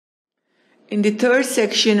In the third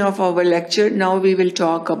section of our lecture, now we will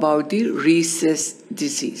talk about the Rhesus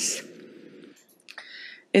disease.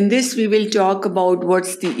 In this, we will talk about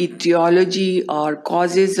what's the etiology or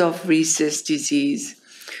causes of Rhesus disease,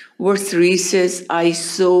 what's Rhesus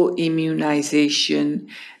Isoimmunization,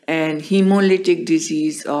 and hemolytic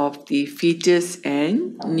disease of the fetus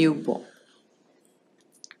and newborn.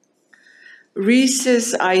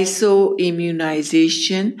 Rhesus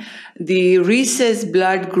Isoimmunization. The Rhesus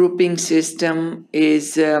blood grouping system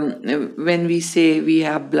is when we say we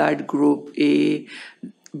have blood group A,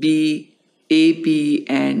 B, AB,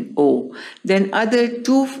 and O. Then other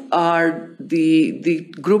two are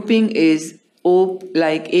the grouping is O,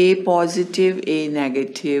 like A positive, A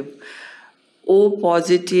negative, O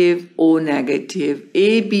positive, O negative,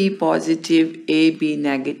 AB positive, AB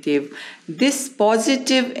negative. This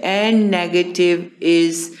positive and negative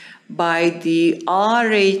is by the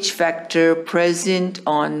Rh factor present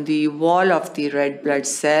on the wall of the red blood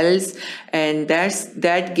cells, and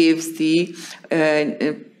that gives the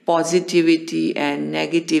positivity and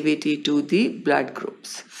negativity to the blood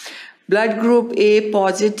groups. Blood group A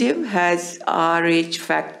positive has Rh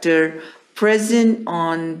factor present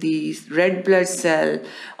on the red blood cell,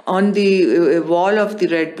 on the wall of the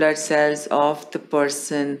red blood cells of the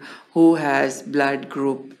person who has blood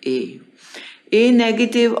group A. A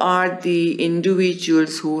negative are the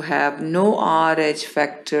individuals who have no Rh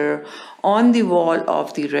factor on the wall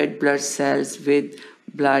of the red blood cells with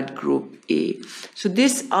blood group A. So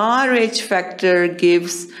this Rh factor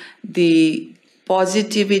gives the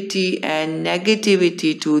positivity and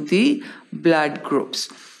negativity to the blood groups.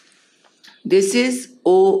 This is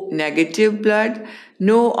O negative blood,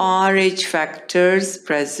 no Rh factors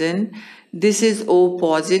present. This is O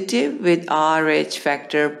positive with Rh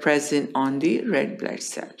factor present on the red blood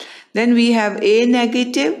cell. Then we have A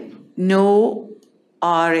negative, no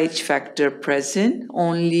Rh factor present,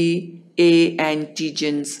 only A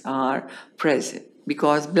antigens are present,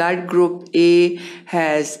 because blood group A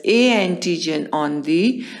has A antigen on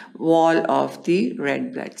the wall of the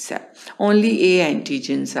red blood cell. Only A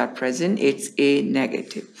antigens are present, it's A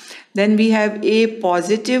negative. Then we have A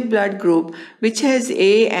positive blood group, which has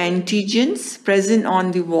A antigens present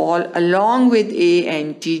on the wall. Along with A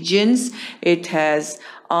antigens, it has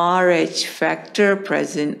Rh factor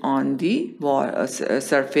present on the wall,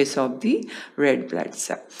 surface of the red blood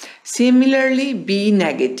cell. Similarly, B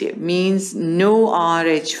negative means no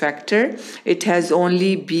Rh factor. It has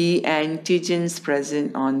only B antigens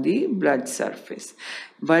present on the blood surface.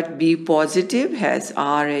 But B positive has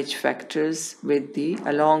Rh factors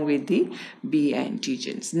along with the B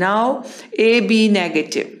antigens. Now, AB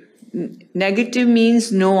negative. Negative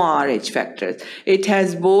means no Rh factors. It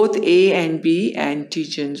has both A and B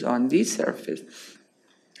antigens on the surface.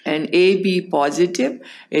 And AB positive,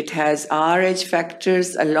 it has Rh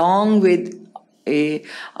factors along with A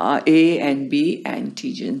and B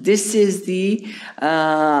antigens. This is the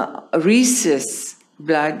Rhesus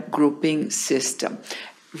blood grouping system.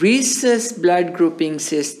 Rhesus blood grouping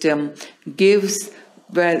system tells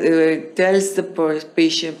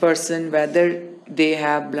the person whether they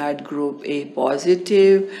have blood group A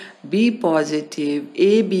positive, B positive,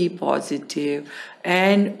 AB positive,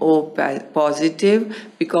 and O positive,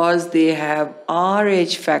 because they have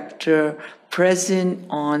Rh factor present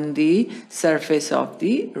on the surface of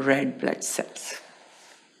the red blood cells.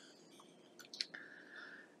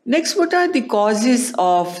 Next, what are the causes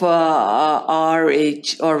of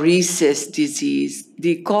Rh or Rhesus disease?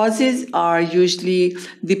 The causes are usually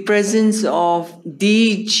the presence of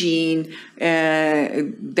D gene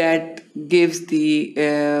that gives the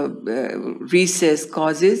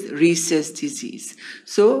causes Rhesus disease.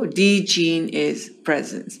 So D gene is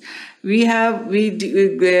present. In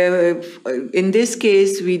this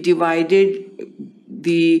case, we divided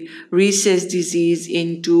the Rhesus disease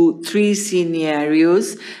into 3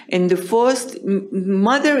 scenarios. In the first,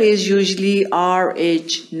 mother is usually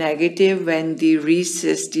Rh negative when the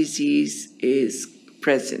Rhesus disease is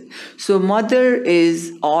present. So mother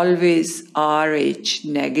is always Rh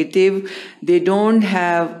negative. They don't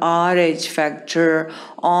have Rh factor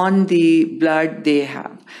on the blood they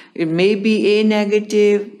have. It may be A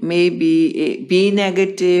negative, maybe B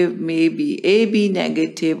negative, maybe AB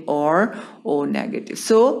negative, or O negative.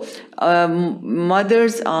 So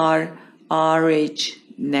mothers are Rh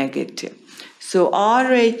negative. So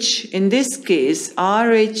Rh, in this case,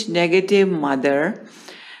 Rh negative mother,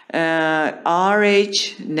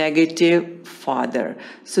 Rh negative father.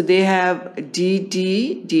 So they have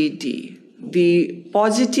DD. The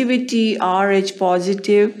positivity, Rh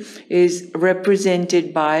positive, is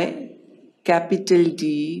represented by capital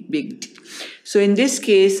D, big D. So in this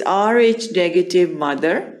case, Rh negative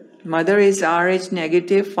mother is Rh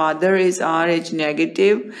negative, father is Rh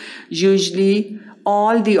negative. Usually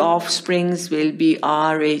all the offsprings will be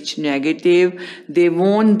Rh negative. They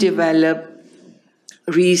won't develop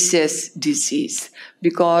Rhesus disease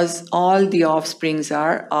because all the offsprings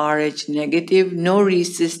are Rh negative. No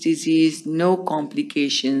Rhesus disease, no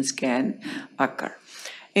complications can occur.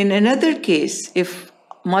 In another case, if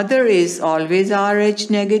mother is always Rh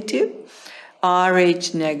negative,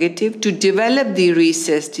 to develop the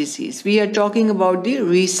Rhesus disease. We are talking about the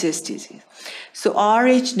Rhesus disease. So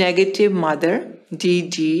Rh negative mother,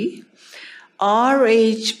 DD,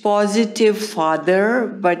 Rh positive father,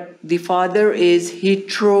 but the father is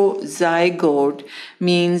heterozygote,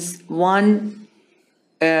 means one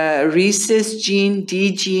Rhesus gene,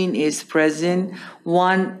 D gene is present,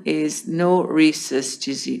 one is no Rhesus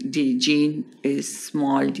D gene is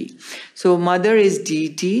small d. So mother is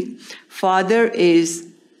DD, father is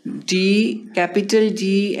D, capital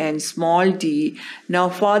D and small d. Now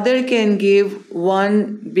father can give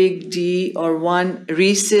one big D or one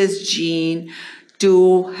Rhesus gene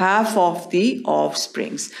to half of the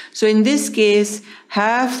offsprings. So in this case,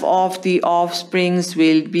 half of the offsprings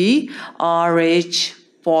will be Rh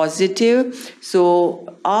positive. So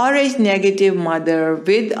Rh negative mother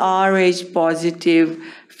with Rh positive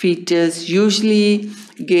fetus usually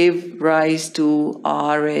give rise to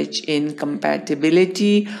Rh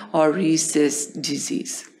incompatibility or Rhesus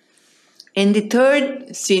disease. In the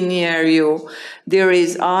third scenario, there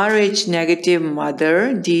is Rh negative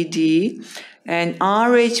mother, DD, and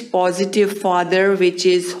Rh positive father, which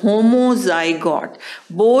is homozygote.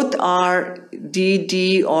 Both are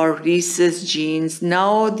DD or Rhesus genes.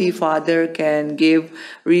 Now the father can give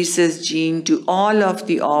Rhesus gene to all of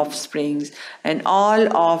the offsprings, and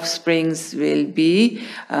all offsprings will be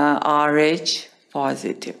Rh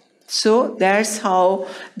positive. So that's how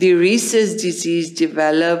the Rhesus disease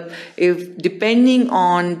develop, if depending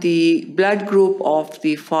on the blood group of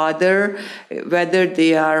the father, whether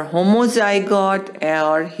they are homozygote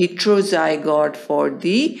or heterozygote for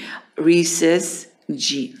the Rhesus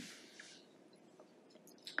gene.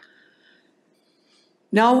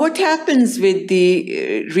 Now what happens with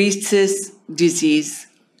the Rhesus disease?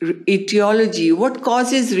 Etiology, what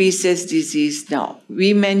causes Rhesus disease now?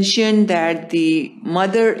 We mentioned that the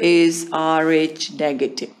mother is Rh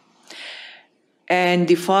negative and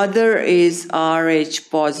the father is Rh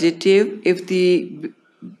positive. If the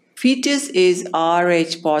fetus is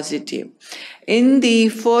Rh positive, in the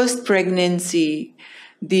first pregnancy,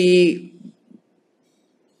 the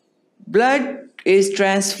blood is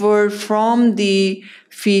transferred from the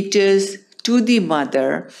fetus to the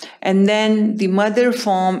mother, and then the mother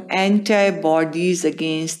form antibodies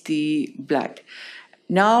against the blood.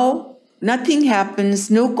 Now, nothing happens,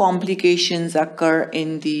 no complications occur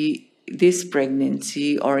in this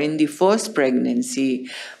pregnancy or in the first pregnancy,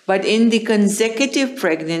 but in the consecutive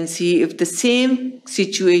pregnancy, if the same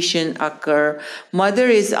situation occur, mother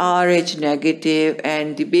is Rh negative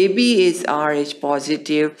and the baby is Rh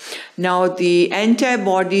positive, now the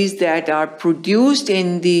antibodies that are produced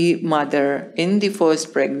in the mother in the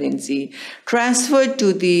first pregnancy transferred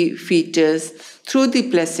to the fetus through the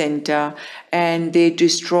placenta, and they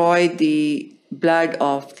destroy the blood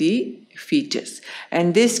of the fetus,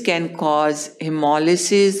 and this can cause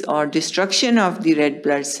hemolysis or destruction of the red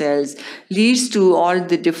blood cells, leads to all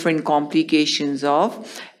the different complications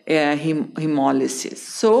of hemolysis.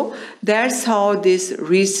 So that's how this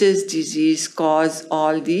Rhesus disease cause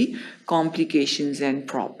all the complications and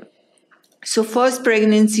problems. So first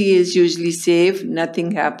pregnancy is usually safe,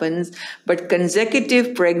 nothing happens, but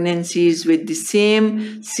consecutive pregnancies with the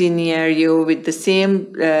same scenario, with the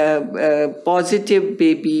same positive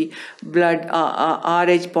baby, blood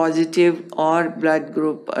Rh positive or blood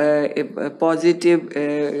group positive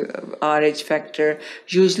Rh factor,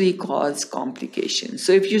 usually cause complications.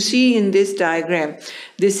 So if you see in this diagram,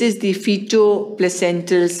 this is the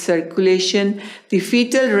feto-placental circulation, the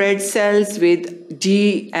fetal red cells with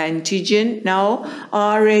D antigen. Now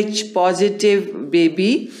Rh positive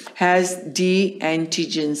baby has D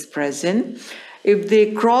antigens present. If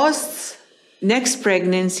they cross next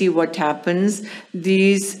pregnancy, what happens?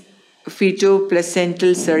 These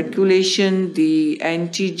feto-placental circulation, the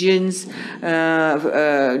antigens,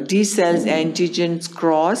 D cells antigens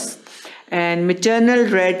cross, and maternal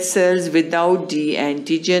red cells without D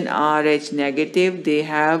antigen, Rh negative, they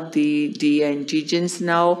have the D antigens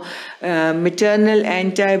now. Maternal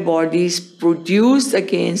antibodies produced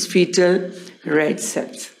against fetal red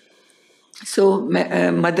cells. So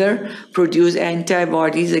mother produce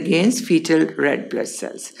antibodies against fetal red blood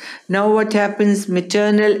cells. Now what happens?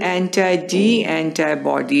 Maternal anti-D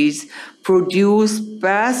antibodies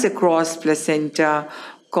pass across placenta,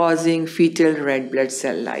 causing fetal red blood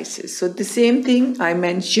cell lysis. So the same thing I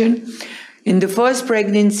mentioned in the first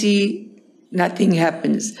pregnancy, nothing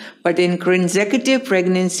happens. But in consecutive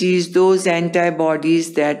pregnancies, those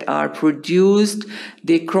antibodies that are produced,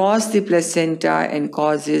 they cross the placenta and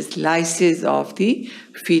causes lysis of the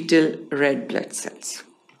fetal red blood cells.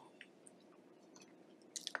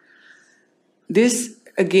 This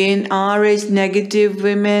again, Rh negative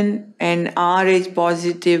women and Rh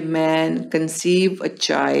positive men conceive a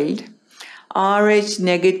child. Rh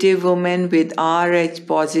negative woman with Rh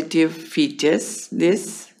positive fetus,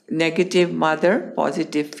 this negative mother,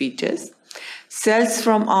 positive fetus. Cells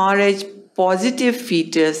from Rh positive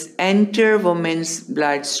fetus enter woman's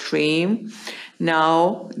bloodstream.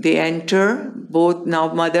 Now they enter both,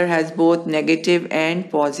 now mother has both negative and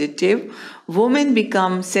positive. Women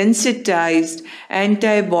become sensitized,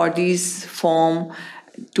 antibodies form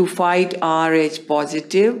to fight Rh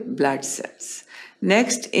positive blood cells.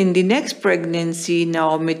 Next, in the next pregnancy,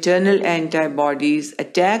 now maternal antibodies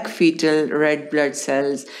attack fetal red blood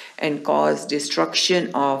cells and cause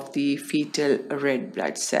destruction of the fetal red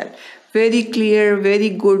blood cell. Very clear, very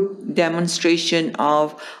good demonstration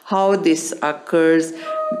of how this occurs.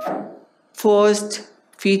 First,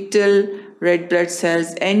 fetal red blood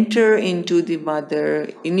cells enter into the mother,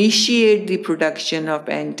 initiate the production of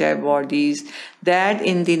antibodies that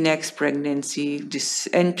in the next pregnancy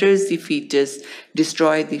enters the fetus,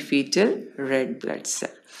 destroy the fetal red blood cell.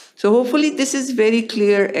 So hopefully this is very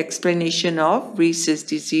clear explanation of Rhesus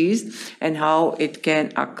disease and how it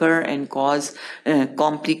can occur and cause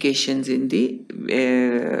complications in the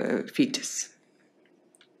fetus.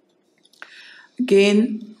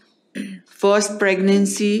 Again, first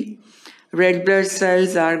pregnancy, red blood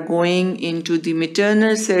cells are going into the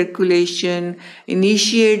maternal circulation,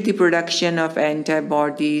 initiate the production of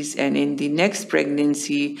antibodies, and in the next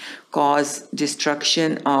pregnancy cause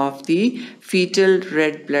destruction of the fetal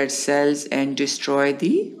red blood cells and destroy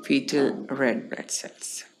the fetal red blood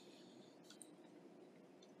cells.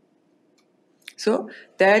 So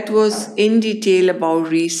that was in detail about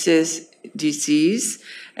Rhesus disease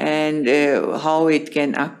and how it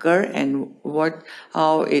can occur and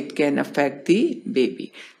how it can affect the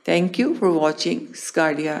baby. Thank you for watching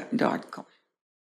sqadia.com.